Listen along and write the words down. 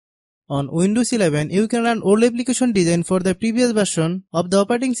On Windows 11, you can run old application design for the previous version of the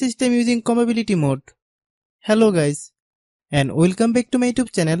operating system using compatibility mode. Hello guys, and welcome back to my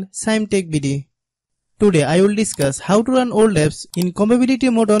YouTube channel Shaem Tech BD. Today I will discuss how to run old apps in compatibility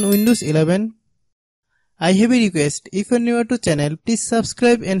mode on Windows 11. I have a request, if you are new to channel, please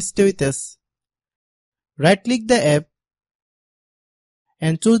subscribe and stay with us. Right click the app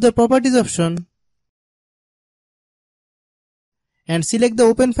and choose the properties option and select the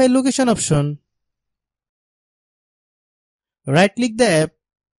open file location option. Right click the app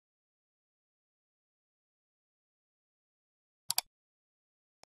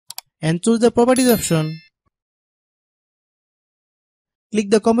and choose the properties option. Click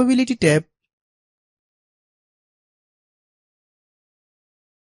the compatibility tab.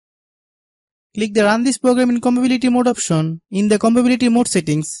 Click the run this program in compatibility mode option in the compatibility mode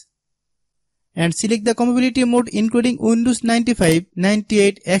settings and select the compatibility mode including Windows 95,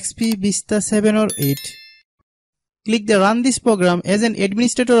 98, XP, Vista 7 or 8. Click the run this program as an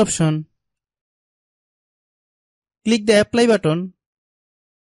administrator option. Click the apply button.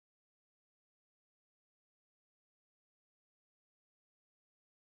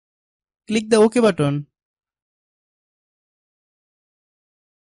 Click the OK button.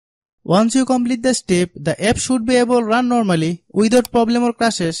 Once you complete the step, the app should be able to run normally without problem or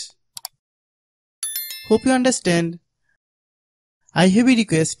crashes. Hope you understand. I have a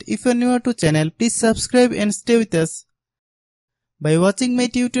request, if you are new to channel, please subscribe and stay with us. By watching my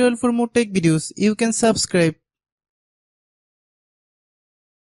tutorial for more tech videos, you can subscribe.